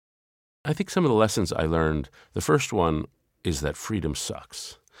I think some of the lessons I learned, the first one is that freedom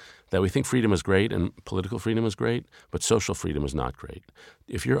sucks. That we think freedom is great and political freedom is great, but social freedom is not great.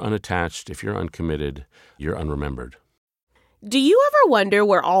 If you're unattached, if you're uncommitted, you're unremembered. Do you ever wonder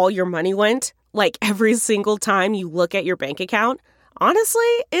where all your money went? Like every single time you look at your bank account? Honestly,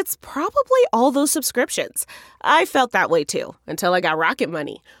 it's probably all those subscriptions. I felt that way too, until I got Rocket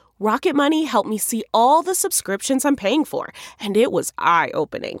Money. Rocket Money helped me see all the subscriptions I'm paying for, and it was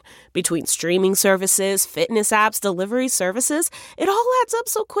eye-opening. Between streaming services, fitness apps, delivery services, it all adds up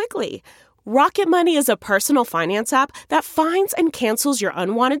so quickly. Rocket Money is a personal finance app that finds and cancels your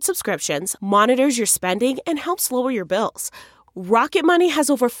unwanted subscriptions, monitors your spending, and helps lower your bills. Rocket Money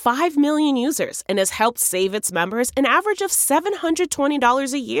has over 5 million users and has helped save its members an average of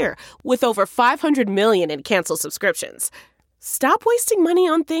 $720 a year, with over 500 million in canceled subscriptions. Stop wasting money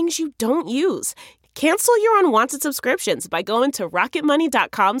on things you don't use. Cancel your unwanted subscriptions by going to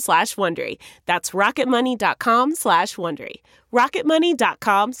rocketmoney.com/Wondery. That's rocketmoney.com/Wondery.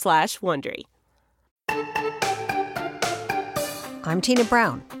 rocketmoney.com/Wondery. I'm Tina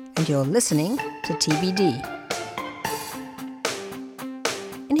Brown, and you're listening to TBD.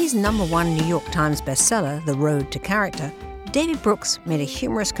 In his #1 New York Times bestseller, The Road to Character, David Brooks made a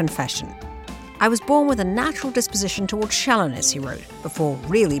humorous confession. I was born with a natural disposition towards shallowness, he wrote, before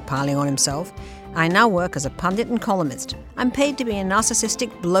really piling on himself. I now work as a pundit and columnist. I'm paid to be a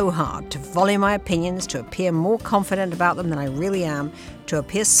narcissistic blowhard, to volley my opinions, to appear more confident about them than I really am, to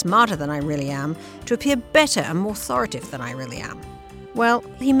appear smarter than I really am, to appear better and more authoritative than I really am. Well,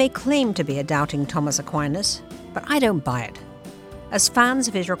 he may claim to be a doubting Thomas Aquinas, but I don't buy it. As fans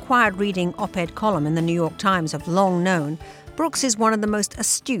of his required reading op-ed column in the New York Times have long known, Brooks is one of the most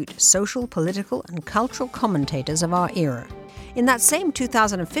astute social, political, and cultural commentators of our era. In that same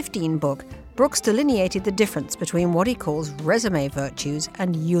 2015 book, Brooks delineated the difference between what he calls resume virtues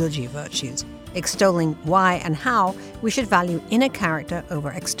and eulogy virtues, extolling why and how we should value inner character over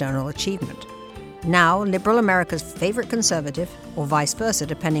external achievement. Now, liberal America's favorite conservative, or vice versa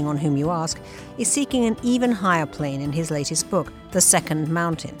depending on whom you ask, is seeking an even higher plane in his latest book, The Second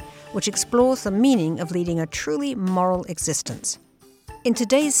Mountain, which explores the meaning of leading a truly moral existence. In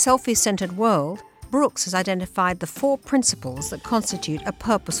today's selfie-centered world, Brooks has identified the 4 principles that constitute a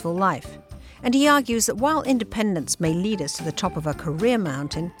purposeful life. And he argues that while independence may lead us to the top of a career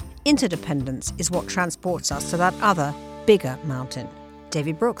mountain, interdependence is what transports us to that other, bigger mountain.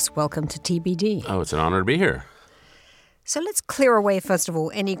 David Brooks, welcome to TBD. Oh, it's an honor to be here. So let's clear away, first of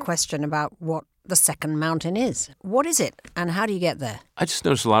all, any question about what the second mountain is. What is it, and how do you get there? I just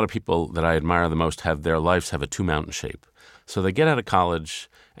noticed a lot of people that I admire the most have their lives have a 2-mountain shape. So they get out of college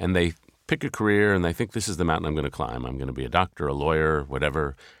and they pick a career and they think this is the mountain I'm going to climb. I'm going to be a doctor, a lawyer,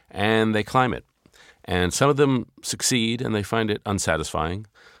 whatever, and they climb it. And some of them succeed and they find it unsatisfying.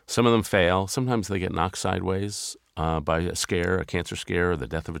 Some of them fail. Sometimes they get knocked sideways by a scare, a cancer scare, or the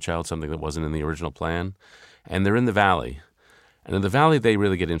death of a child, something that wasn't in the original plan. And they're in the valley. And in the valley, they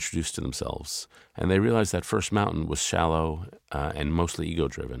really get introduced to themselves. And they realize that first mountain was shallow and mostly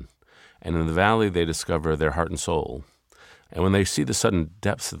ego-driven. And in the valley, they discover their heart and soul. And when they see the sudden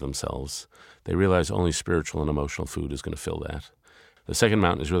depths of themselves, they realize only spiritual and emotional food is going to fill that. The second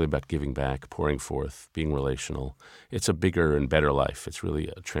mountain is really about giving back, pouring forth, being relational. It's a bigger and better life. It's really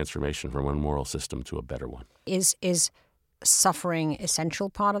a transformation from one moral system to a better one. Is suffering essential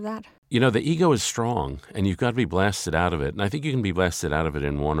part of that? You know, the ego is strong, and you've got to be blasted out of it. And I think you can be blasted out of it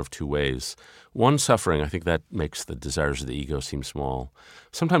in one of 2 ways. One, suffering. I think that makes the desires of the ego seem small.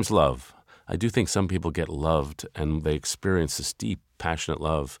 Sometimes love. I do think some people get loved, and they experience this deep, passionate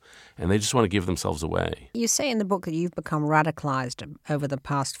love, and they just want to give themselves away. You say in the book that you've become radicalized over the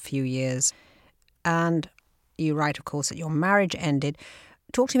past few years, and you write, of course, that your marriage ended.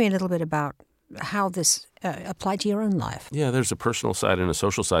 Talk to me a little bit about how this applied to your own life. Yeah, there's a personal side and a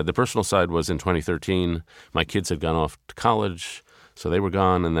social side. The personal side was in 2013, my kids had gone off to college, so they were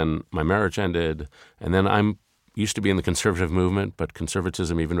gone, and then my marriage ended, and then I'm used to be in the conservative movement, but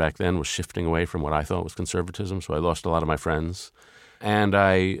conservatism even back then was shifting away from what I thought was conservatism, so I lost a lot of my friends. And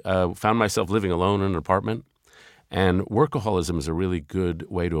I found myself living alone in an apartment. And workaholism is a really good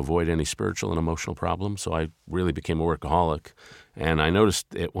way to avoid any spiritual and emotional problems, so I really became a workaholic. And I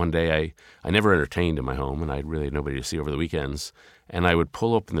noticed it one day, I never entertained in my home, and I really had nobody to see over the weekends. And I would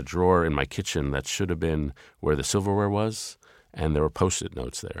pull open the drawer in my kitchen that should have been where the silverware was, and there were Post-it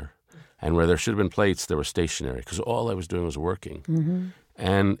notes there. And where there should have been plates, there was stationery, because all I was doing was working. Mm-hmm.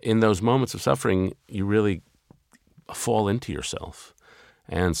 And in those moments of suffering, you really fall into yourself.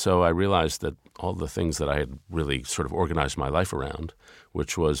 And so I realized that all the things that I had really sort of organized my life around,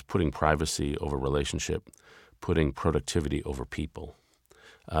 which was putting privacy over relationship, putting productivity over people,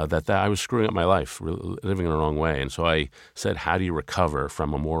 that I was screwing up my life, living in the wrong way. And so I said, how do you recover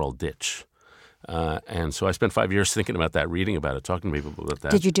from a moral ditch? And so I spent 5 years thinking about that, reading about it, talking to people about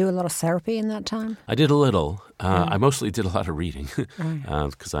that. Did you do a lot of therapy in that time? I did a little. I mostly did a lot of reading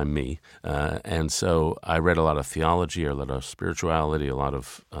because I'm me. And so I read a lot of theology, a lot of spirituality, a lot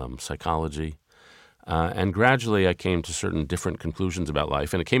of psychology. And gradually I came to certain different conclusions about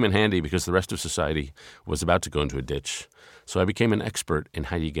life. And it came in handy because the rest of society was about to go into a ditch. So I became an expert in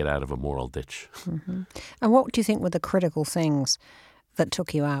how you get out of a moral ditch. Mm-hmm. And what do you think were the critical things that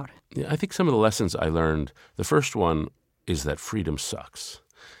took you out? Yeah, I think some of the lessons I learned, the first one is that freedom sucks.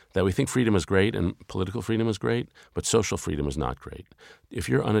 That we think freedom is great and political freedom is great, but social freedom is not great. If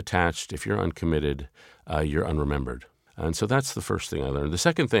you're unattached, if you're uncommitted, you're unremembered. And so that's the first thing I learned. The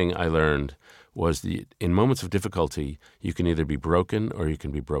second thing I learned was in moments of difficulty, you can either be broken or you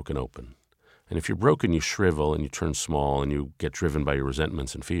can be broken open. And if you're broken, you shrivel and you turn small and you get driven by your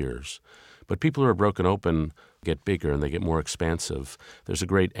resentments and fears. But people who are broken open get bigger and they get more expansive. There's a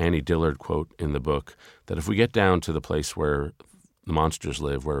great Annie Dillard quote in the book that if we get down to the place where the monsters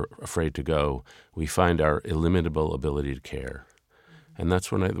live, we're afraid to go, we find our illimitable ability to care. And that's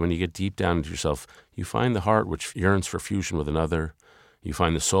when you get deep down into yourself, you find the heart which yearns for fusion with another. You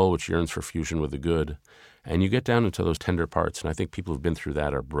find the soul which yearns for fusion with the good. And you get down into those tender parts. And I think people who've been through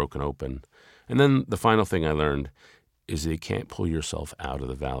that are broken open. And then the final thing I learned is that you can't pull yourself out of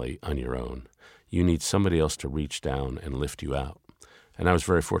the valley on your own. You need somebody else to reach down and lift you out. And I was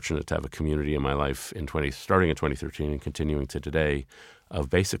very fortunate to have a community in my life starting in 2013 and continuing to today of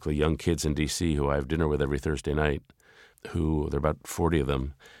basically young kids in D.C. who I have dinner with every Thursday night, there are about 40 of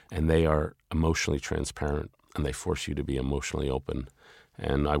them, and they are emotionally transparent, and they force you to be emotionally open.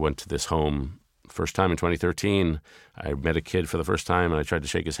 And I went to this home first time in 2013. I met a kid for the first time, and I tried to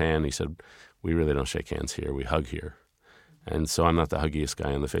shake his hand. He said, "We really don't shake hands here. We hug here." And so I'm not the huggiest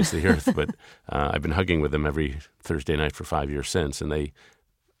guy on the face of the earth, but I've been hugging with them every Thursday night for 5 years since, and they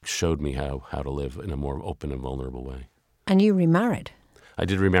showed me how to live in a more open and vulnerable way. And you remarried? I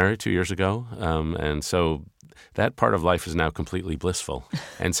did remarry 2 years ago, and so that part of life is now completely blissful.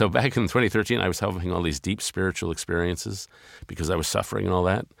 And so back in 2013, I was having all these deep spiritual experiences because I was suffering and all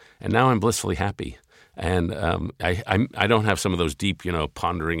that, and now I'm blissfully happy. And I don't have some of those deep,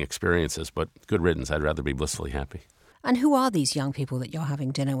 pondering experiences, but good riddance. I'd rather be blissfully happy. And who are these young people that you're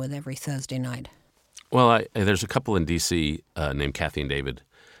having dinner with every Thursday night? Well, there's a couple in D.C. Named Kathy and David,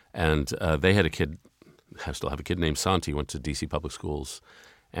 and they had still have a kid named Santi, went to D.C. public schools.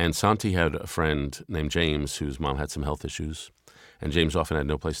 And Santi had a friend named James whose mom had some health issues, and James often had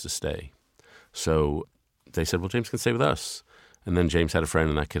no place to stay. So they said, well, James can stay with us. And then James had a friend,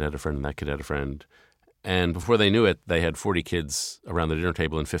 and that kid had a friend, and that kid had a friend. And before they knew it, they had 40 kids around the dinner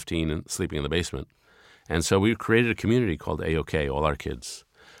table and 15 sleeping in the basement. And so we created a community called A-OK, All Our Kids.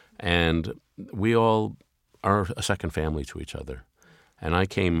 And we all are a second family to each other. And I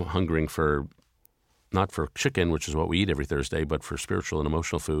came hungering not for chicken, which is what we eat every Thursday, but for spiritual and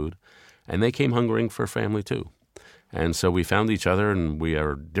emotional food. And they came hungering for family too. And so we found each other, and we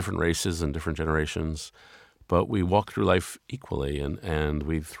are different races and different generations, but we walk through life equally, and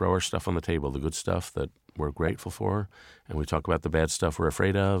we throw our stuff on the table, the good stuff that we're grateful for, and we talk about the bad stuff we're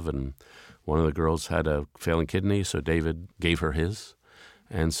afraid of. And one of the girls had a failing kidney, so David gave her his.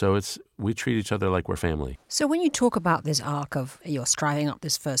 And so we treat each other like we're family. So when you talk about this arc of you're striving up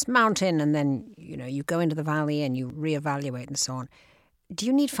this first mountain and then, you go into the valley and you reevaluate and so on, do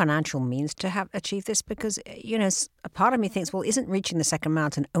you need financial means to achieve this? Because, a part of me thinks, well, isn't reaching the second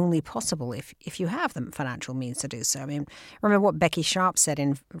mountain only possible if you have the financial means to do so? I mean, remember what Becky Sharp said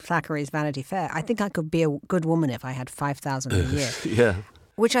in Thackeray's Vanity Fair? I think I could be a good woman if I had $5,000 a year. Yeah.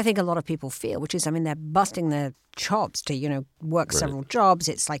 Which I think a lot of people feel, which is, they're busting their chops to, work several jobs.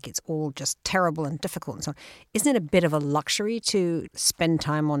 It's like it's all just terrible and difficult and so on. Isn't it a bit of a luxury to spend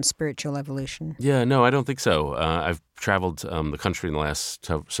time on spiritual evolution? Yeah, no, I don't think so. I've traveled the country in the last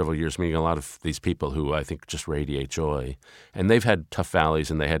several years, meeting a lot of these people who I think just radiate joy. And they've had tough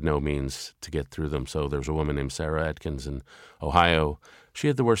valleys, and they had no means to get through them. So there was a woman named Sarah Atkins in Ohio. She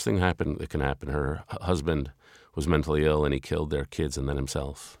had the worst thing that can happen. Her husband was mentally ill, and he killed their kids and then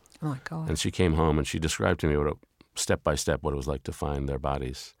himself. Oh, my God. And she came home, and she described to me step by step what it was like to find their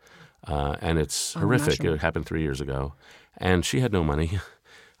bodies. And it's horrific. Imagine. It happened 3 years ago. And she had no money.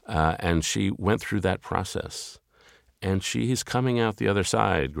 And she went through that process. And she is coming out the other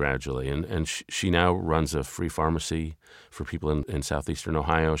side gradually. And she now runs a free pharmacy for people in southeastern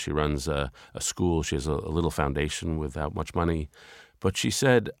Ohio. She runs a school. She has a little foundation without much money. But she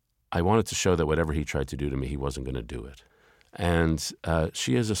said, I wanted to show that whatever he tried to do to me, he wasn't going to do it. And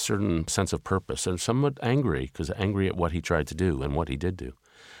she has a certain sense of purpose and somewhat angry at what he tried to do and what he did do.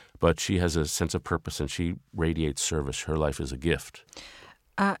 but she has a sense of purpose and she radiates service. Her life is a gift.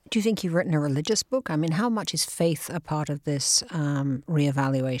 Do you think you've written a religious book? I mean, how much is faith a part of this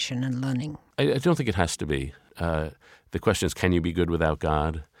reevaluation and learning? I don't think it has to be. The question is, can you be good without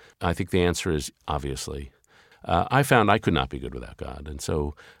God? I think the answer is obviously. I found I could not be good without God. And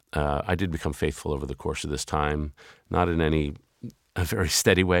so I did become faithful over the course of this time, not in a very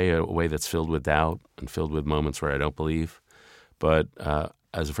steady way, a way that's filled with doubt and filled with moments where I don't believe. But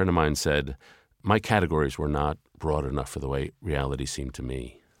as a friend of mine said, my categories were not broad enough for the way reality seemed to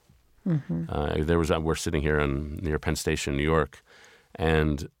me. Mm-hmm. We're sitting here near Penn Station, New York,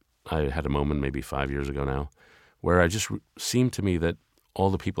 and I had a moment maybe 5 years ago now where I just seemed to me that all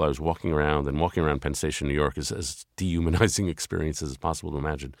the people I was walking around Penn Station, New York is as dehumanizing experience as possible to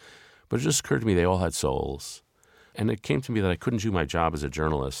imagine. But it just occurred to me they all had souls. And it came to me that I couldn't do my job as a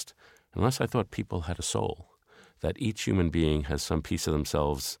journalist unless I thought people had a soul, that each human being has some piece of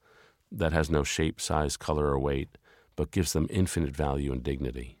themselves that has no shape, size, color, or weight, but gives them infinite value and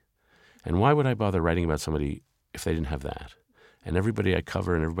dignity. And why would I bother writing about somebody if they didn't have that? And everybody I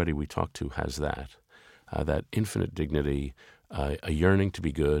cover and everybody we talk to has that infinite dignity, a yearning to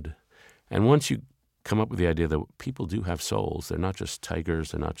be good. And once you come up with the idea that people do have souls, they're not just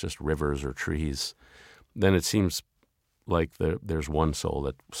tigers, they're not just rivers or trees, then it seems like there's one soul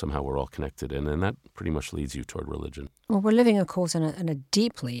that somehow we're all connected in, and that pretty much leads you toward religion. Well, we're living, of course, in a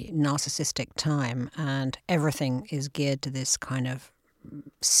deeply narcissistic time, and everything is geared to this kind of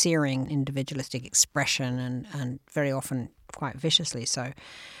searing individualistic expression and very often quite viciously so.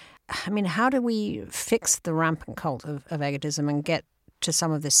 I mean, how do we fix the rampant cult of egotism and get to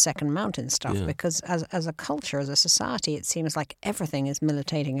some of this second mountain stuff? Yeah. Because as a culture, as a society, it seems like everything is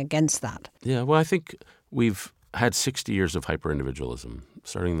militating against that. Yeah, well, I think we've had 60 years of hyper-individualism.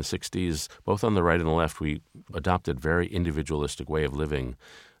 Starting in the 60s, both on the right and the left, we adopted very individualistic way of living.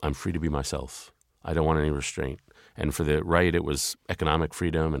 I'm free to be myself. I don't want any restraint. And for the right, it was economic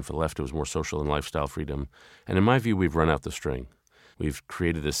freedom, and for the left, it was more social and lifestyle freedom. And in my view, we've run out the string. We've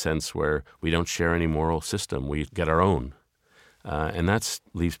created this sense where we don't share any moral system. We get our own. And that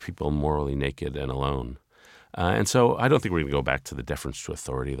leaves people morally naked and alone. And so I don't think we're going to go back to the deference to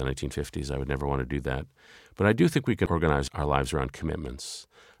authority of the 1950s. I would never want to do that. But I do think we can organize our lives around commitments,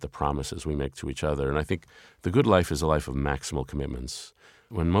 the promises we make to each other. And I think the good life is a life of maximal commitments.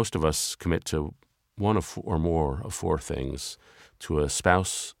 When most of us commit to one or more of four things, to a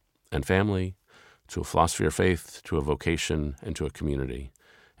spouse and family, to a philosophy or faith, to a vocation, and to a community.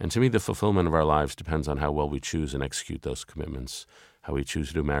 And to me, the fulfillment of our lives depends on how well we choose and execute those commitments, how we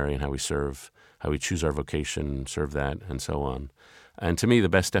choose to marry and how we serve, how we choose our vocation, serve that, and so on. And to me, the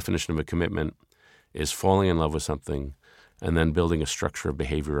best definition of a commitment is falling in love with something and then building a structure of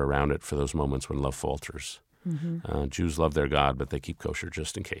behavior around it for those moments when love falters. Mm-hmm. Jews love their God, but they keep kosher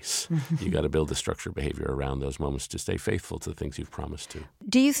just in case. You got to build the structure of behavior around those moments to stay faithful to the things you've promised to.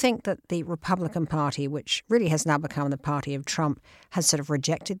 Do you think that the Republican Party, which really has now become the party of Trump, has sort of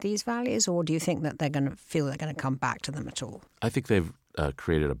rejected these values, or do you think that they're going to come back to them at all? I think they've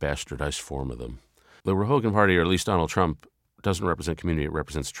created a bastardized form of them. The Republican Party, or at least Donald Trump, doesn't represent community, it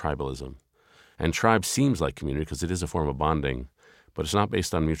represents tribalism. And tribe seems like community because it is a form of bonding, but it's not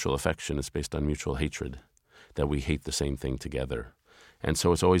based on mutual affection, it's based on mutual hatred, that we hate the same thing together. And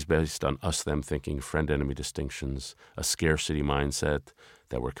so it's always based on us-them thinking, friend-enemy distinctions, a scarcity mindset,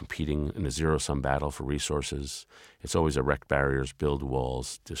 that we're competing in a zero-sum battle for resources. It's always erect barriers, build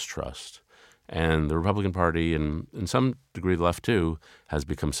walls, distrust. And the Republican Party, and in some degree the left too, has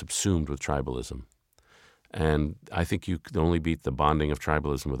become subsumed with tribalism. And I think you can only beat the bonding of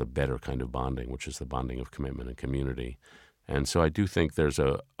tribalism with a better kind of bonding, which is the bonding of commitment and community. And so I do think there's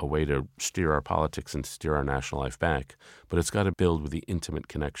a way to steer our politics and steer our national life back, but it's got to build with the intimate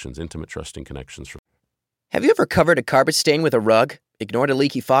connections, intimate trusting connections. Have you ever covered a carpet stain with a rug, ignored a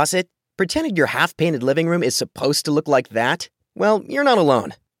leaky faucet, pretended your half-painted living room is supposed to look like that? Well, you're not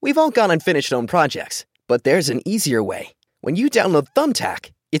alone. We've all got unfinished home projects, but there's an easier way. When you download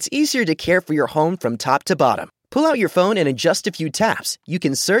Thumbtack, it's easier to care for your home from top to bottom. Pull out your phone and in just a few taps, you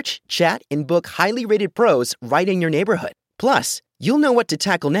can search, chat, and book highly rated pros right in your neighborhood. Plus, you'll know what to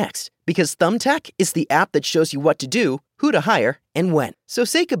tackle next because Thumbtack is the app that shows you what to do, who to hire, and when. So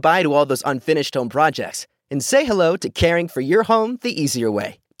say goodbye to all those unfinished home projects and say hello to caring for your home the easier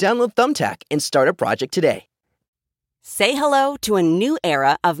way. Download Thumbtack and start a project today. Say hello to a new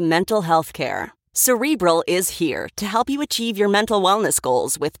era of mental health care. Cerebral is here to help you achieve your mental wellness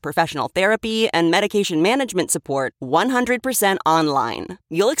goals with professional therapy and medication management support 100% online.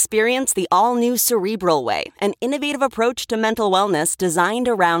 You'll experience the all-new Cerebral Way, an innovative approach to mental wellness designed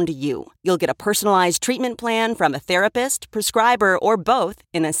around you. You'll get a personalized treatment plan from a therapist, prescriber, or both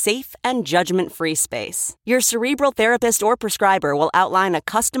in a safe and judgment-free space. Your Cerebral therapist or prescriber will outline a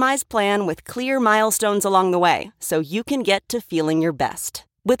customized plan with clear milestones along the way, so you can get to feeling your best.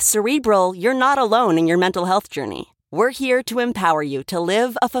 With Cerebral, you're not alone in your mental health journey. We're here to empower you to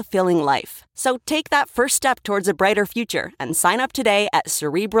live a fulfilling life. So take that first step towards a brighter future and sign up today at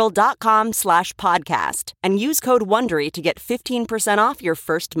Cerebral.com/podcast and use code WONDERY to get 15% off your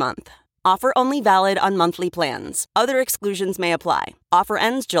first month. Offer only valid on monthly plans. Other exclusions may apply. Offer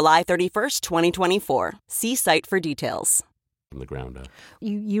ends July 31st, 2024. See site for details. From the ground up.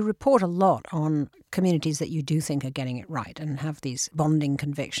 You report a lot on communities that you do think are getting it right and have these bonding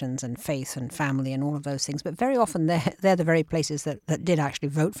convictions and faith and family and all of those things. But very often they're the very places that did actually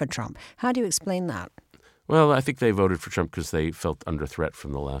vote for Trump. How do you explain that? Well, I think they voted for Trump because they felt under threat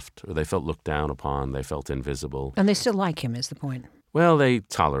from the left, or they felt looked down upon, they felt invisible. And they still like him, is the point. Well, they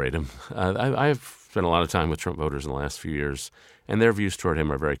tolerate him. I've spent a lot of time with Trump voters in the last few years, and their views toward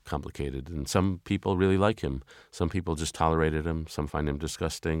him are very complicated. And some people really like him. Some people just tolerated him. Some find him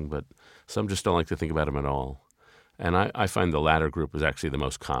disgusting, but some just don't like to think about him at all. And I find the latter group was actually the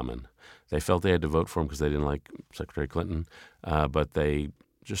most common. They felt they had to vote for him because they didn't like Secretary Clinton, but they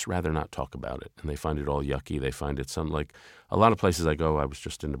just rather not talk about it. And they find it all yucky. They find it like a lot of places I go. I was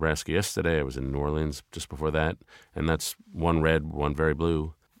just in Nebraska yesterday. I was in New Orleans just before that. And that's one red, one very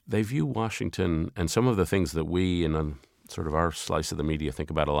blue. They view Washington and some of the things that we in sort of our slice of the media think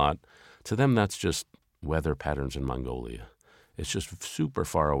about a lot. To them, that's just weather patterns in Mongolia. It's just super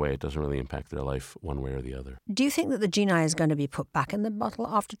far away. It doesn't really impact their life one way or the other. Do you think that the Geni is going to be put back in the bottle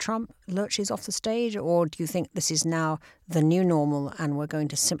after Trump lurches off the stage? Or do you think this is now the new normal and we're going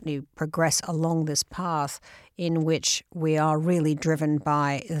to simply progress along this path in which we are really driven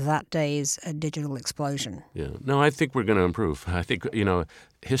by that day's digital explosion? Yeah. No, I think we're going to improve. I think,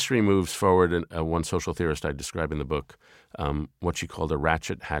 history moves forward. And one social theorist I describe in the book, what she called a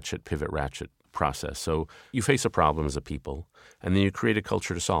ratchet, hatchet, pivot, ratchet process. So you face a problem as a people, and then you create a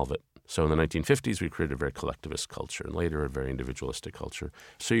culture to solve it. So in the 1950s, we created a very collectivist culture, and later a very individualistic culture.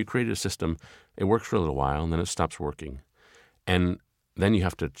 So you created a system, it works for a little while, and then it stops working. And then you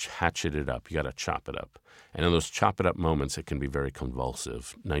have to hatchet it up. You got to chop it up. And in those chop it up moments, it can be very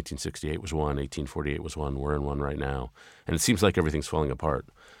convulsive. 1968 was one, 1848 was one, we're in one right now. And it seems like everything's falling apart.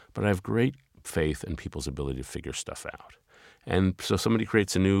 But I have great faith in people's ability to figure stuff out. And so somebody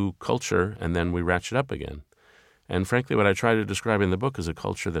creates a new culture, and then we ratchet up again. And frankly, what I try to describe in the book is a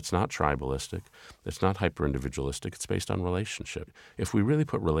culture that's not tribalistic, that's not hyper-individualistic. It's based on relationship. If we really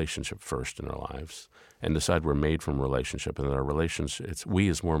put relationship first in our lives and decide we're made from relationship and that our relationship, it's we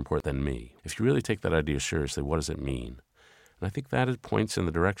is more important than me. If you really take that idea seriously, what does it mean? And I think that points in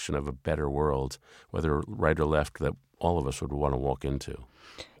the direction of a better world, whether right or left, that all of us would want to walk into.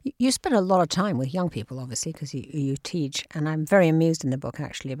 You spend a lot of time with young people, obviously, because you teach. And I'm very amused in the book,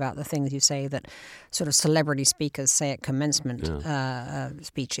 actually, about the things you say that sort of celebrity speakers say at commencement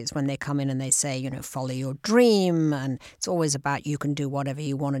speeches when they come in and they say, follow your dream. And it's always about you can do whatever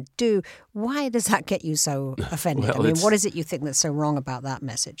you want to do. Why does that get you so offended? Well, what is it you think that's so wrong about that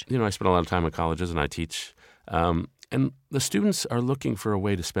message? I spend a lot of time in colleges and I teach. And the students are looking for a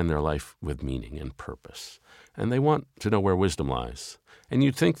way to spend their life with meaning and purpose. And they want to know where wisdom lies. And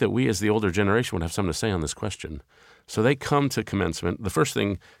you'd think that we as the older generation would have something to say on this question. So they come to commencement. The first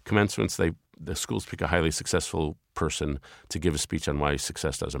thing, commencements, the schools pick a highly successful person to give a speech on why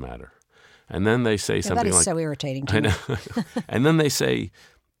success doesn't matter. And then they say something like... That is so irritating to me. I know. And then they say,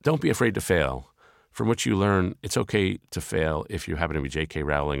 don't be afraid to fail. From which you learn it's okay to fail if you happen to be J.K.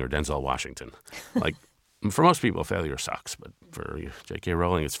 Rowling or Denzel Washington. For most people, failure sucks, but for J.K.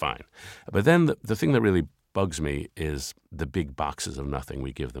 Rowling, it's fine. But then the thing that really bugs me is the big boxes of nothing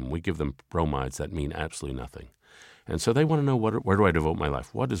we give them. We give them bromides that mean absolutely nothing. And so they want to know, where do I devote my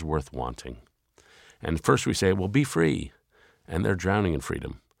life? What is worth wanting? And first we say, well, be free. And they're drowning in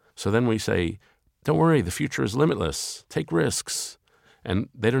freedom. So then we say, don't worry, the future is limitless. Take risks. And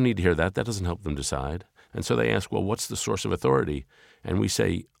they don't need to hear that. That doesn't help them decide. And so they ask, well, what's the source of authority? And we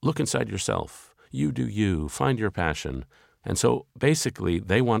say, look inside yourself. You do you. Find your passion. And so basically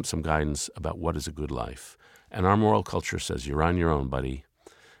they want some guidance about what is a good life. And our moral culture says you're on your own, buddy.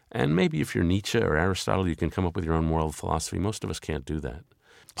 And maybe if you're Nietzsche or Aristotle, you can come up with your own moral philosophy. Most of us can't do that.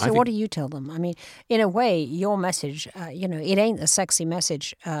 So what do you tell them? I mean, in a way, your message, it ain't a sexy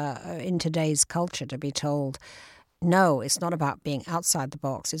message in today's culture to be told, no, it's not about being outside the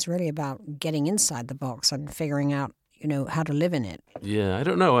box. It's really about getting inside the box and figuring out, how to live in it. Yeah, I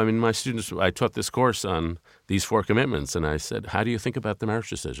don't know. I mean, my students, I taught this course on these 4 commitments, and I said, how do you think about the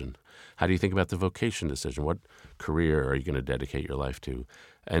marriage decision? How do you think about the vocation decision? What career are you going to dedicate your life to?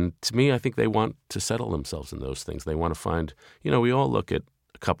 And to me, I think they want to settle themselves in those things. They want to find, we all look at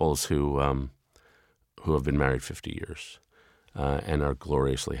couples who have been married 50 years and are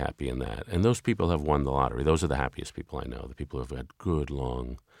gloriously happy in that. And those people have won the lottery. Those are the happiest people I know, the people who have had good,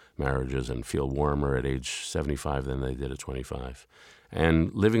 long marriages and feel warmer at age 75 than they did at 25.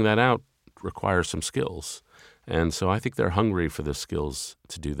 And living that out requires some skills. And so I think they're hungry for the skills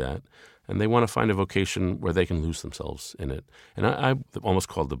to do that. And they want to find a vocation where they can lose themselves in it. And I almost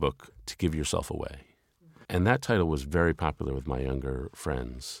called the book To Give Yourself Away. And that title was very popular with my younger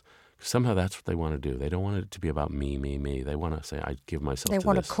friends. Somehow that's what they want to do. They don't want it to be about me, me, me. They want to say, I give myself to this. They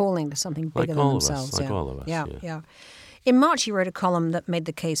want a calling to something bigger than themselves. Like all of us. Yeah. In March, you wrote a column that made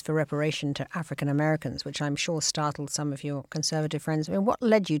the case for reparation to African Americans, which I'm sure startled some of your conservative friends. I mean, what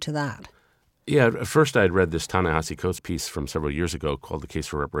led you to that? Yeah, at first I had read this Ta-Nehisi Coates piece from several years ago called The Case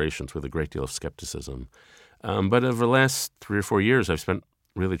for Reparations with a great deal of skepticism. But over the last 3 or 4 years, I've spent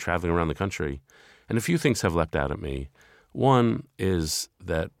really traveling around the country, and a few things have leapt out at me. One is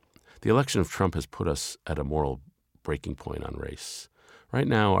that the election of Trump has put us at a moral breaking point on race. Right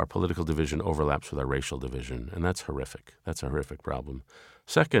now, our political division overlaps with our racial division, and that's horrific. That's a horrific problem.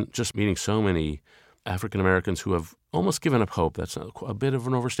 Second, just meeting so many African Americans who have almost given up hope. That's a bit of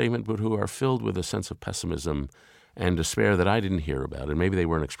an overstatement, but who are filled with a sense of pessimism and despair that I didn't hear about. And maybe they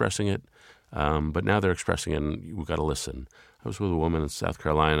weren't expressing it, but now they're expressing it, and we've got to listen. I was with a woman in South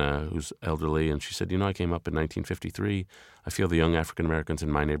Carolina who's elderly, and she said, I came up in 1953. I feel the young African Americans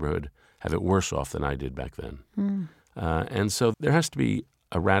in my neighborhood have it worse off than I did back then. And so there has to be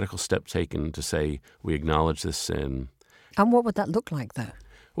a radical step taken to say we acknowledge this sin. And what would that look like, though?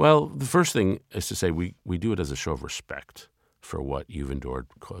 Well, the first thing is to say we do it as a show of respect for what you've endured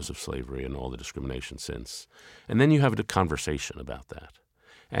because of slavery and all the discrimination since. And then you have a conversation about that.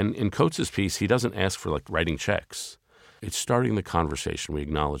 And in Coates' piece, he doesn't ask for writing checks. It's starting the conversation. We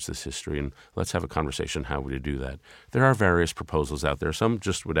acknowledge this history, and let's have a conversation how we do that. There are various proposals out there. Some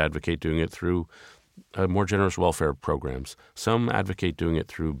just would advocate doing it through more generous welfare programs. Some advocate doing it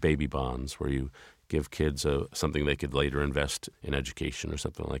through baby bonds, where you give kids something they could later invest in education or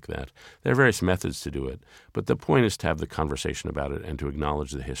something like that. There are various methods to do it, but the point is to have the conversation about it and to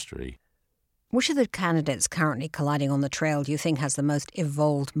acknowledge the history. Which of the candidates currently colliding on the trail do you think has the most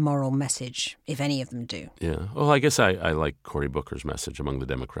evolved moral message, if any of them do? Yeah. Well, I guess I like Cory Booker's message among the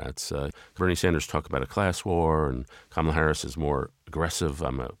Democrats. Bernie Sanders talked about a class war, and Kamala Harris is more aggressive.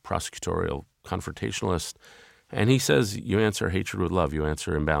 I'm a prosecutorial confrontationalist. And he says you answer hatred with love. You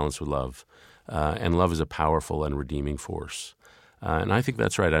answer imbalance with love. And love is a powerful and redeeming force. And I think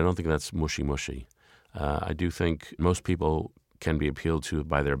that's right. I don't think that's mushy-mushy. I do think most people can be appealed to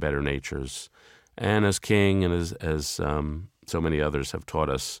by their better natures. And as King and as so many others have taught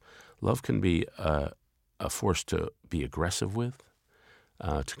us, love can be a force to be aggressive with,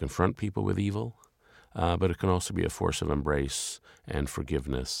 to confront people with evil, but it can also be a force of embrace and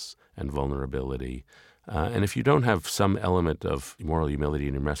forgiveness and vulnerability. And if you don't have some element of moral humility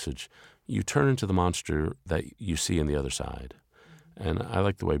in your message, you turn into the monster that you see on the other side. And I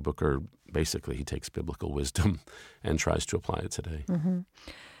like the way Booker, basically, he takes biblical wisdom and tries to apply it today. Mm-hmm.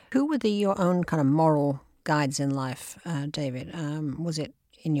 Who were your own kind of moral guides in life, David? Was it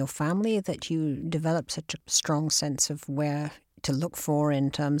in your family that you developed such a strong sense of where to look for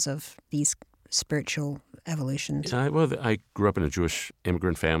in terms of these spiritual evolutions? I grew up in a Jewish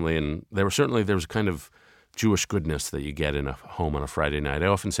immigrant family, and there was a kind of Jewish goodness that you get in a home on a Friday night. I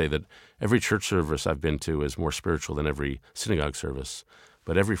often say that every church service I've been to is more spiritual than every synagogue service,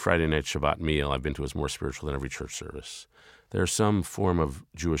 but every Friday night Shabbat meal I've been to is more spiritual than every church service. There's some form of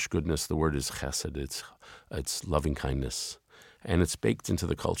Jewish goodness. The word is chesed. It's loving kindness. And it's baked into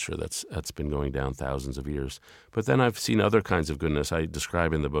the culture that's been going down thousands of years. But then I've seen other kinds of goodness. I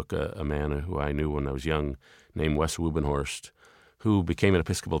describe in the book a man who I knew when I was young named Wes Wubenhorst, who became an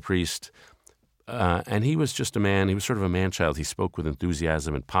Episcopal priest. And he was just a man. He was sort of a man-child. He spoke with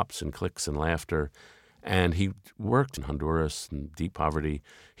enthusiasm and pops and clicks and laughter. And he worked in Honduras in deep poverty.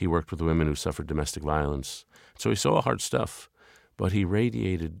 He worked with women who suffered domestic violence. So he saw hard stuff, but he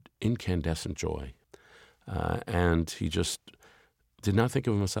radiated incandescent joy. And he just did not think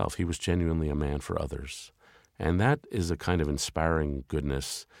of himself. He was genuinely a man for others. And that is a kind of inspiring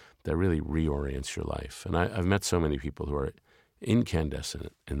goodness that really reorients your life. And I've met so many people who are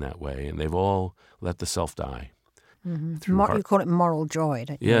incandescent in that way, and they've all let the self die. You call it moral joy,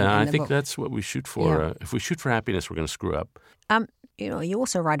 don't you? Yeah, in I the think book? that's what we shoot for. Yeah. If we shoot for happiness, we're going to screw up. You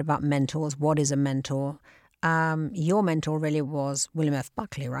also write about mentors. What is a mentor? Your mentor really was William F.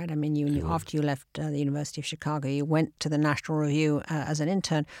 Buckley, right? I mean, after you left the University of Chicago, you went to the National Review as an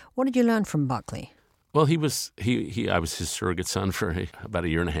intern. What did you learn from Buckley? Well, I was his surrogate son for about a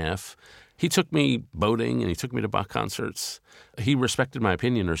year and a half. He took me boating and he took me to Bach concerts. He respected my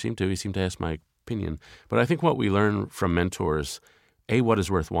opinion, or seemed to. He seemed to ask my opinion. But I think what we learn from mentors, what is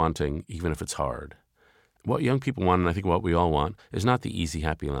worth wanting, even if it's hard. What young people want, and I think what we all want, is not the easy,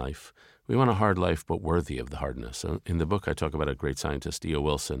 happy life. We want a hard life, but worthy of the hardness. So in the book, I talk about a great scientist, E.O.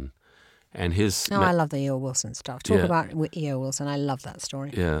 Wilson, and his... I love the E.O. Wilson stuff. Talk about E.O. Wilson. I love that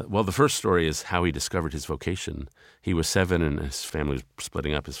story. Yeah. Well, the first story is how he discovered his vocation. He was 7 and his family was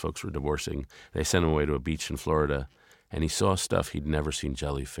splitting up. His folks were divorcing. They sent him away to a beach in Florida, and he saw stuff he'd never seen: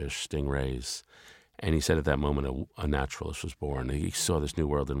 jellyfish, stingrays. And he said at that moment a naturalist was born. He saw this new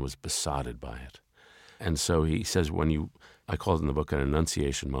world and was besotted by it. And so he says I call it in the book an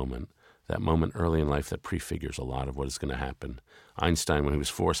annunciation moment, that moment early in life that prefigures a lot of what is going to happen. Einstein, when he was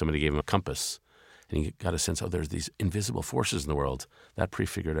 4, somebody gave him a compass, and he got a sense, there's these invisible forces in the world. That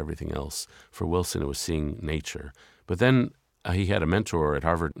prefigured everything else. For Wilson, it was seeing nature. But then he had a mentor at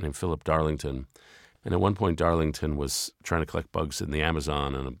Harvard named Philip Darlington, and at one point Darlington was trying to collect bugs in the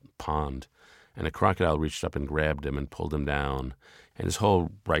Amazon in a pond, and a crocodile reached up and grabbed him and pulled him down, and his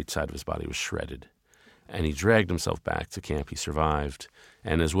whole right side of his body was shredded. And he dragged himself back to camp. He survived.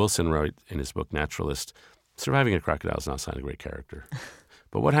 And as Wilson wrote in his book, Naturalist, surviving a crocodile is not a sign of great character.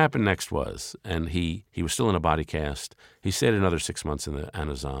 But what happened next was, and he was still in a body cast. He stayed another 6 months in the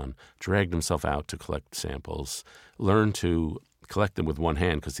Amazon, dragged himself out to collect samples, learned to collect them with one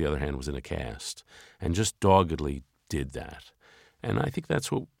hand because the other hand was in a cast, and just doggedly did that. And I think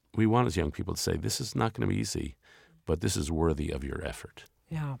that's what we want as young people to say. This is not going to be easy, but this is worthy of your effort.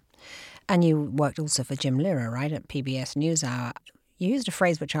 Yeah. And you worked also for Jim Lehrer, right, at PBS NewsHour. You used a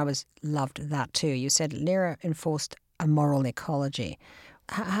phrase which I loved that too. You said Lehrer enforced a moral ecology.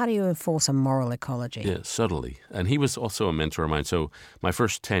 How do you enforce a moral ecology? Yeah, subtly. And he was also a mentor of mine. So my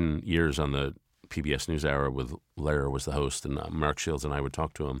first 10 years on the PBS NewsHour with Lehrer was the host, and Mark Shields and I would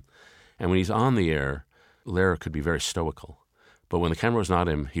talk to him. And when he's on the air, Lehrer could be very stoical. But when the camera was not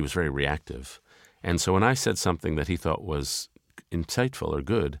him, he was very reactive. And so when I said something that he thought was insightful or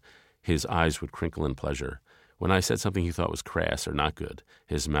good, his eyes would crinkle in pleasure. When I said something he thought was crass or not good,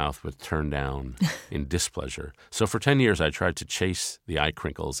 his mouth would turn down in displeasure. So for 10 years, I tried to chase the eye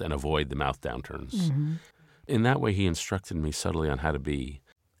crinkles and avoid the mouth downturns. Mm-hmm. In that way, he instructed me subtly on how to be.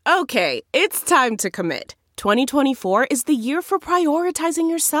 Okay, it's time to commit. 2024 is the year for prioritizing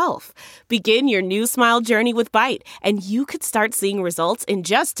yourself. Begin your new smile journey with Byte, and you could start seeing results in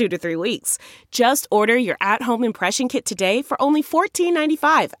just 2 to 3 weeks. Just order your at-home impression kit today for only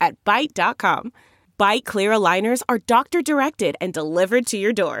 $14.95 at Byte.com. Byte Clear aligners are doctor-directed and delivered to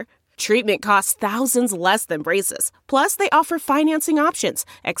your door. Treatment costs thousands less than braces. Plus, they offer financing options,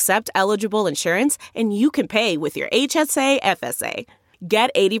 accept eligible insurance, and you can pay with your HSA FSA.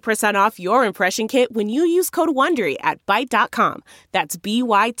 Get 80% off your impression kit when you use code WONDERY at Byte.com. That's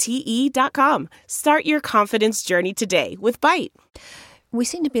BYTE.com. Start your confidence journey today with Byte. We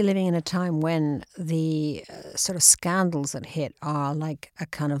seem to be living in a time when the sort of scandals that hit are like a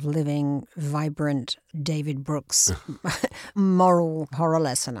kind of living, vibrant David Brooks moral horror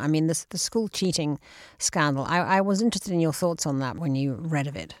lesson. I mean, the school cheating scandal. I was interested in your thoughts on that when you read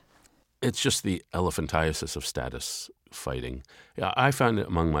of it. It's just the elephantiasis of status fighting. I find that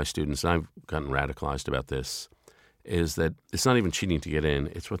among my students, and I've gotten radicalized about this, is that it's not even cheating to get in,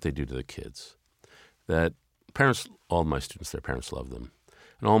 it's what they do to the kids. That parents, all my students, their parents love them.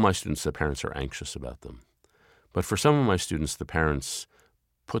 And all my students, their parents are anxious about them. But for some of my students, the parents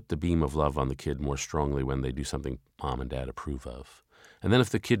put the beam of love on the kid more strongly when they do something mom and dad approve of. And then if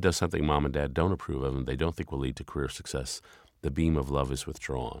the kid does something mom and dad don't approve of and they don't think will lead to career success, the beam of love is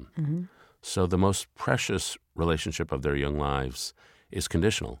withdrawn. Mm-hmm. So the most precious relationship of their young lives is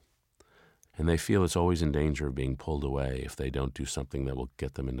conditional. And they feel it's always in danger of being pulled away if they don't do something that will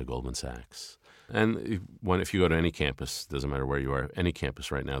get them into Goldman Sachs. And if you go to any campus, doesn't matter where you are, any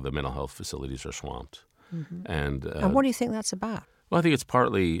campus right now, the mental health facilities are swamped. Mm-hmm. And what do you think that's about? Well, I think it's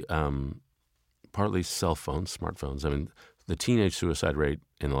partly cell phones, smartphones. I mean, the teenage suicide rate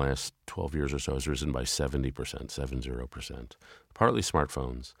in the last 12 years or so has risen by 70%, 70%. Partly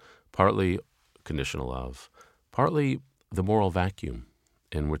smartphones, partly conditional love, partly the moral vacuum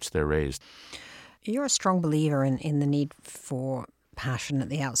in which they're raised. You're a strong believer in the need for passion at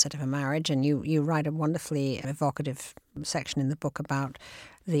the outset of a marriage, and you write a wonderfully evocative section in the book about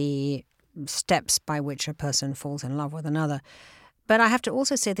the steps by which a person falls in love with another. But I have to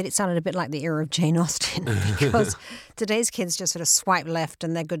also say that it sounded a bit like the era of Jane Austen, because today's kids just sort of swipe left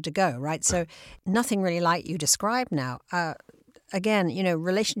and they're good to go, right? So nothing really like you described now. Again,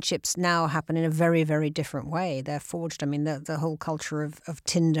 relationships now happen in a very, very different way. They're forged. I mean, the whole culture of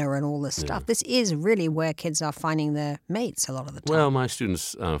Tinder and all this stuff. This is really where kids are finding their mates a lot of the time. Well, my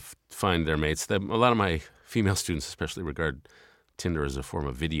students find their mates. A lot of my female students especially regard Tinder as a form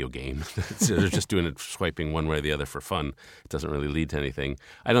of video game. So they're just doing it, swiping one way or the other for fun. It doesn't really lead to anything.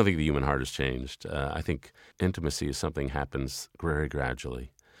 I don't think the human heart has changed. I think intimacy is something that happens very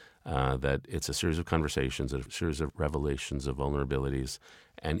gradually, that it's a series of conversations, a series of revelations of vulnerabilities,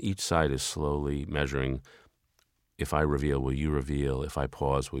 and each side is slowly measuring, if I reveal, will you reveal? If I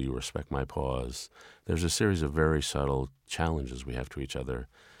pause, will you respect my pause? There's a series of very subtle challenges we have to each other.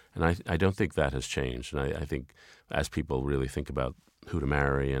 And I don't think that has changed. And I think as people really think about who to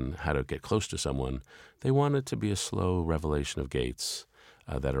marry and how to get close to someone, they want it to be a slow revelation of gates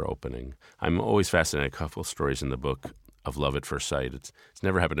that are opening. I'm always fascinated. A couple of stories in the book of love at first sight. It's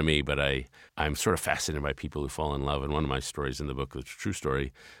never happened to me, but I'm sort of fascinated by people who fall in love. And one of my stories in the book, it's a true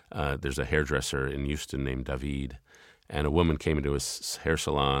story, there's a hairdresser in Houston named David, and a woman came into his hair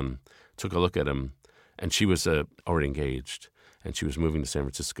salon, took a look at him, and she was already engaged. And she was moving to San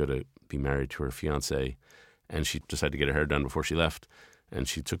Francisco to be married to her fiancé. And she decided to get her hair done before she left. And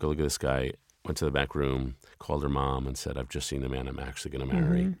she took a look at this guy, went to the back room, called her mom and said, I've just seen the man I'm actually going to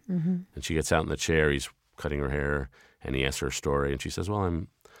marry. And she gets out in the chair. He's cutting her hair. And he asks her a story. And she says, well,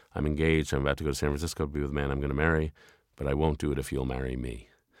 I'm engaged. I'm about to go to San Francisco to be with the man I'm going to marry. But I won't do it if you'll marry me.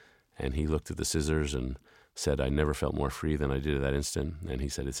 And he looked at the scissors and said, I never felt more free than I did at that instant. And he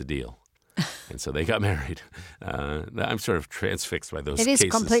said, it's a deal. And so they got married. I'm sort of transfixed by those cases. It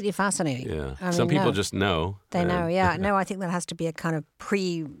is completely fascinating. Yeah. Some people just know. They know, yeah. No, I think that has to be a kind of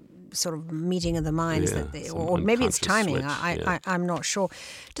sort of meeting of the minds. Or maybe it's timing. I'm not sure.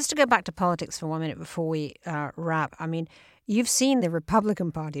 Just to go back to politics for 1 minute before we wrap. I mean, you've seen the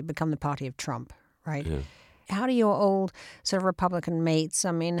Republican Party become the party of Trump, right? Yeah. How do your old sort of Republican mates,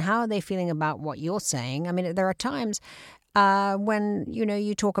 I mean, how are they feeling about what you're saying? I mean, there are times when,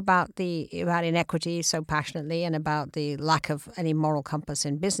 you talk about inequity so passionately and about the lack of any moral compass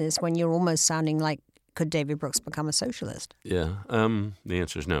in business when you're almost sounding like, could David Brooks become a socialist? Yeah. The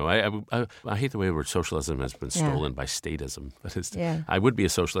answer is no. I hate the way the word socialism has been stolen by statism. That is, I would be a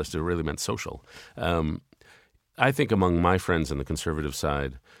socialist if it really meant social. I think among my friends on the conservative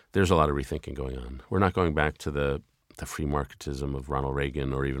side, there's a lot of rethinking going on. We're not going back to the free marketism of Ronald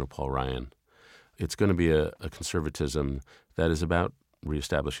Reagan or even of Paul Ryan. It's going to be a conservatism that is about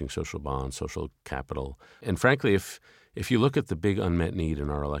reestablishing social bonds, social capital. And frankly, if you look at the big unmet need in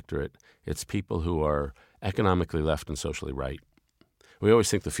our electorate, it's people who are economically left and socially right. We always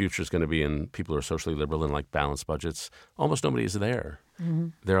think the future is going to be in people who are socially liberal and like balanced budgets. Almost nobody is there. Mm-hmm.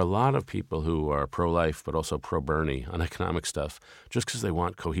 There are a lot of people who are pro-life but also pro-Bernie on economic stuff just because they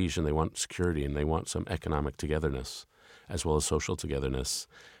want cohesion, they want security, and they want some economic togetherness as well as social togetherness.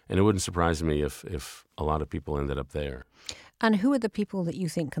 And it wouldn't surprise me if a lot of people ended up there. And who are the people that you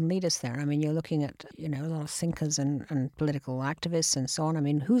think can lead us there? I mean, you're looking at, a lot of thinkers and political activists and so on. I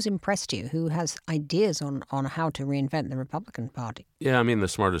mean, who's impressed you? Who has ideas on how to reinvent the Republican Party? Yeah, I mean, the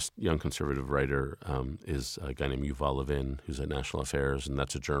smartest young conservative writer is a guy named Yuval Levin, who's at National Affairs, and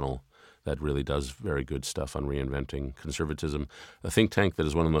that's a journal that really does very good stuff on reinventing conservatism. A think tank that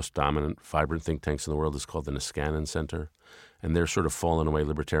is one of the most dominant, vibrant think tanks in the world is called the Niskanen Center, and they're sort of fallen away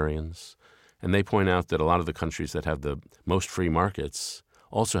libertarians. And they point out that a lot of the countries that have the most free markets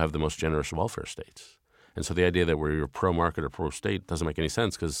also have the most generous welfare states. And so the idea that we're pro-market or pro-state doesn't make any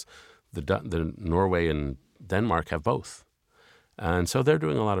sense because the Norway and Denmark have both. And so they're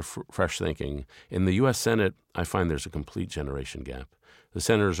doing a lot of fresh thinking. In the U.S. Senate, I find there's a complete generation gap. The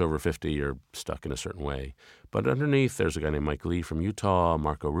senators over 50 are stuck in a certain way. But underneath, there's a guy named Mike Lee from Utah,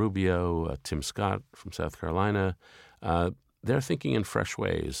 Marco Rubio, Tim Scott from South Carolina. They're thinking in fresh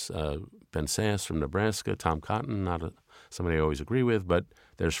ways. Ben Sasse from Nebraska, Tom Cotton, not somebody I always agree with, but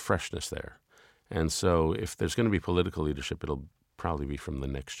there's freshness there. And so if there's going to be political leadership, it'll probably be from the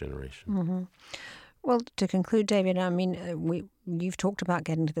next generation. Mm-hmm. Well, to conclude, David, I mean, you've talked about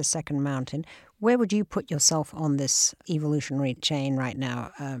getting to the second mountain. Where would you put yourself on this evolutionary chain right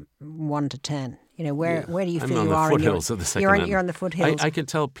now, 1 to 10? Where do you feel you are? I'm on the foothills of the second mountain. You're on the foothills. I can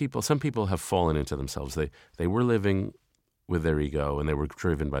tell people, some people have fallen into themselves. They were living with their ego, and they were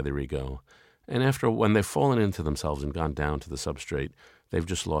driven by their ego. And when they've fallen into themselves and gone down to the substrate, they've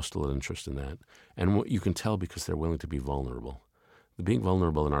just lost a little interest in that. And what you can tell because they're willing to be vulnerable. Being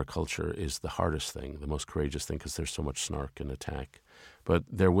vulnerable in our culture is the hardest thing, the most courageous thing, because there's so much snark and attack. But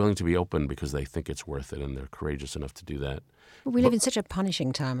they're willing to be open because they think it's worth it, and they're courageous enough to do that. But we live in such a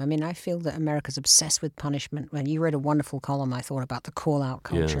punishing time. I mean, I feel that America's obsessed with punishment. When you read a wonderful column, I thought, about the call-out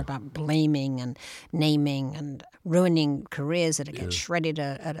culture, about blaming and naming and ruining careers that get shredded.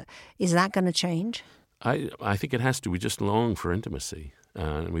 Is that going to change? I think it has to. We just long for intimacy.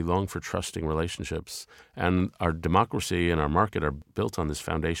 We long for trusting relationships. And our democracy and our market are built on this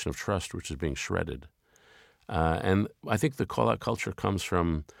foundation of trust, which is being shredded. And I think the call-out culture comes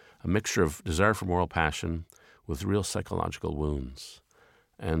from a mixture of desire for moral passion with real psychological wounds.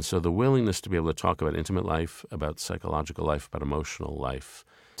 And so the willingness to be able to talk about intimate life, about psychological life, about emotional life,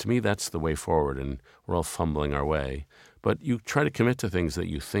 to me, that's the way forward. And we're all fumbling our way. But you try to commit to things that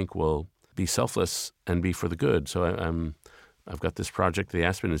you think will be selfless and be for the good. So I've got this project, the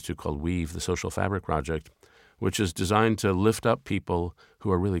Aspen Institute, called Weave, the Social Fabric Project, which is designed to lift up people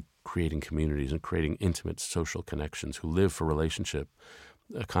who are really creating communities and creating intimate social connections, who live for relationship.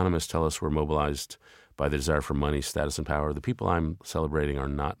 Economists tell us we're mobilized by the desire for money, status, and power. The people I'm celebrating are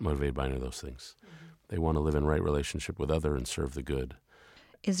not motivated by any of those things. They want to live in right relationship with other and serve the good.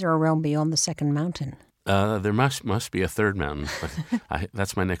 Is there a realm beyond the second mountain? There must be a third mountain.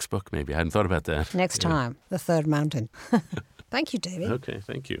 That's my next book, maybe. I hadn't thought about that. Next time, the third mountain. Thank you, David. Okay,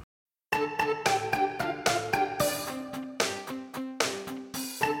 thank you.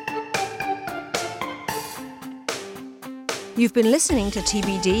 You've been listening to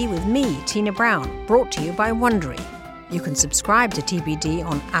TBD with me, Tina Brown, brought to you by Wondery. You can subscribe to TBD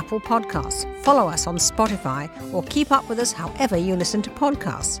on Apple Podcasts, follow us on Spotify, or keep up with us however you listen to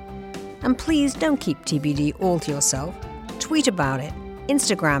podcasts. And please don't keep TBD all to yourself. Tweet about it,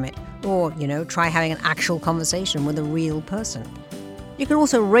 Instagram it, or, try having an actual conversation with a real person. You can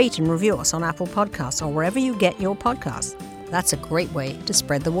also rate and review us on Apple Podcasts or wherever you get your podcasts. That's a great way to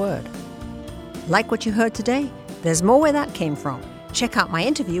spread the word. Like what you heard today? There's more where that came from. Check out my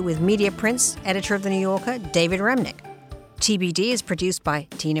interview with media prince, editor of The New Yorker, David Remnick. TBD is produced by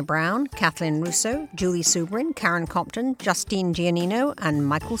Tina Brown, Kathleen Russo, Julie Subrin, Karen Compton, Justine Giannino, and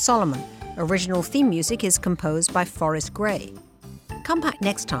Michael Solomon. Original theme music is composed by Forrest Gray. Come back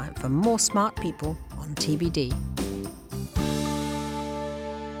next time for more smart people on TBD.